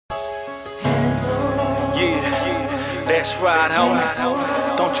That's right, homie.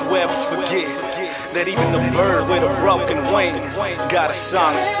 Don't you ever forget that even the bird with a broken wing got a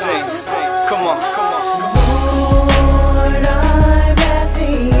song to sing. Come on, come on. Lord, I'm at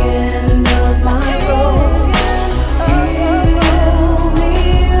the end of my road. Heal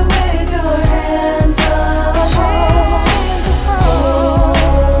me with your hands of hope.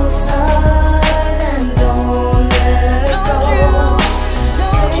 Hold tight and don't let go.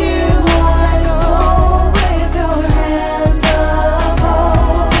 Save my soul with your hands of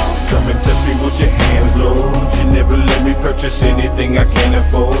hope. Come and touch me with your hands, Lord. You never let me purchase anything I can't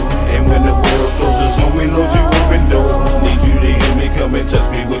afford. And when the world closes on me, Lord, you open doors. Need you to hear me, come and touch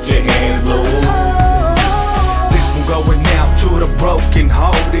me with your hands, Lord. This one going out to the broken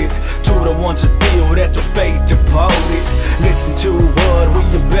hearted, to the ones that feel that your faith departed. Listen to what we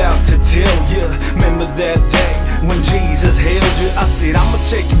about to tell you. Remember that day when Jesus held you? I said I'ma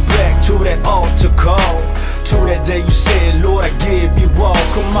take you back to that altar call, to that day you said, Lord, I give you all.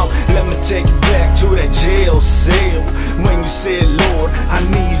 Come on, let me take you back to that jail cell, when you said, Lord, I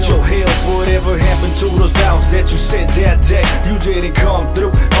need your help. Whatever happened to those vows that you said that day? You didn't come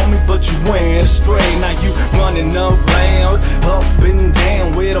through on me, but you went astray. Now you running around, up and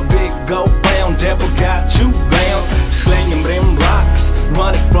down with a big gold brown. Devil got you bound, slinging them rocks,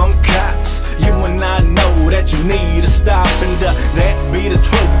 running from cops. You and I know that you need to stop, and that be the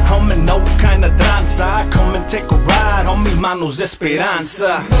truth. Homie, no kind of tranza. Come and take a ride on me, manos de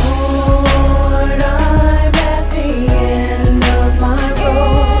esperanza. Lord, I'm at the end of my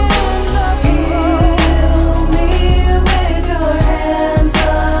road. Heal me with your hands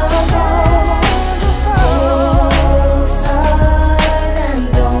of hope. Hold tight and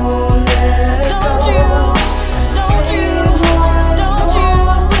don't let go. Save my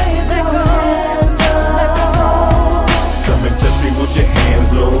soul with your hands of hope. Come and touch me with your hands,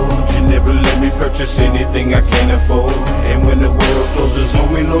 Lord. You never let me purchase anything I can't afford. And when the world closes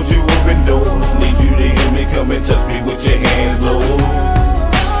on me, Lord, you open doors. Need you to hear me, come and touch me with your hands, Lord.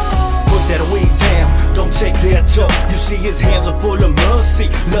 Put that weed down, don't take that talk. You see his hands are full of mercy,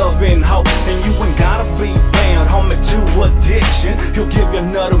 love and hope. And you ain't gotta be bound, homie, to addiction. He'll give you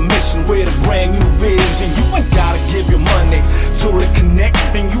another mission with a brand new vision. You ain't gotta give your money to the connect,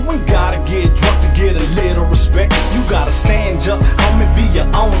 and you ain't gotta get drunk to get a little respect. You gotta stand up, homie, be your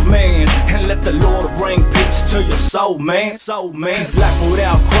own man, and let the Lord bring peace to your soul, man. Cause life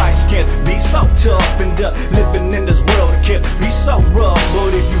without Christ can't be so tough, and living in this world it can't be so rough.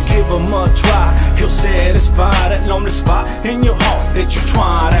 But if you give him a try, he'll satisfy that lonely spot in your heart that you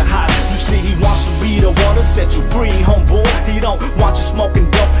try to hide. You see, he wants to be the one to set you free, homeboy. He don't want you smoking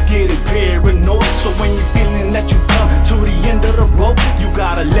dope, getting paranoid. So when you're feeling that you come to the end of the rope, you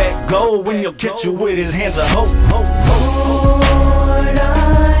gotta let go when he'll catch you with his hands of hope. Lord,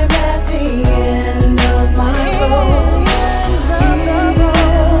 I'm at the end of my road.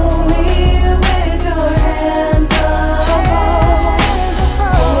 Heal me with your hands of hope.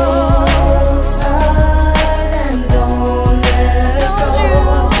 Hold tight and don't let go.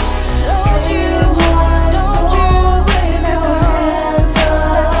 Save my soul with your hands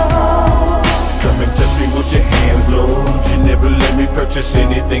of hope. Come and touch me with your hands, Lord. You never let me purchase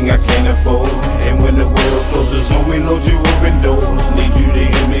anything I can't afford. And when the world closes on me, Lord, you open doors. Need you to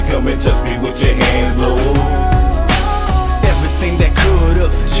hear me, come and touch me with your hands, Lord. Everything that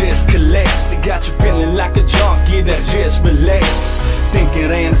could've just collapsed, it got you feeling like a junkie that just relaxed,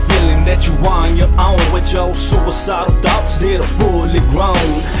 thinking and feeling that you on your own, with your suicidal thoughts that are fully grown.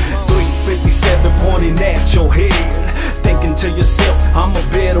 357 pointing at your head, thinking to yourself, I'm a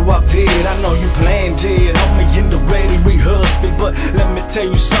better off dead. I know you planned it, homie, in the ready rehearsed it, but let me tell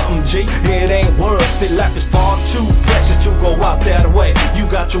you something, G, it ain't worth it. Life is far too precious to go out that way. You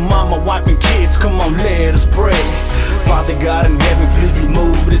got your mama, wife, and kids, come on, let us pray. Father God in heaven, please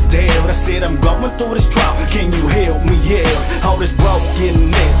remove this doubt. I said I'm going through this trial, can you help me out? All this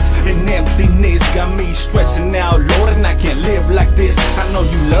brokenness and emptiness got me stressing out, Lord, and I can't live like this. I know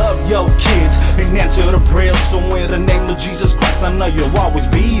you love your kids and answer the prayer, so in the name of Jesus Christ, I know you'll always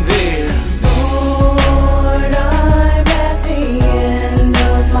be there. Lord, I'm at the end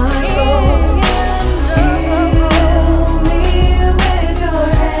of my road. Heal me with your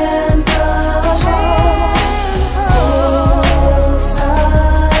hands of hope. Hold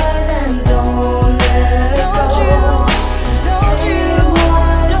tight and don't let go. Save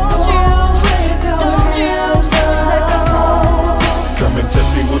my soul with your hands of hope. Come and touch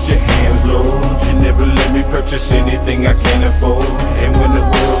me with your hands, Lord. You never let me purchase anything I can't afford. And when the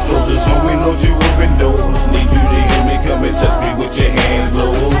world closes on me, Lord, you open doors. Need you to hear me, come and touch me with your hands,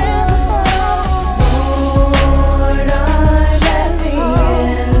 Lord.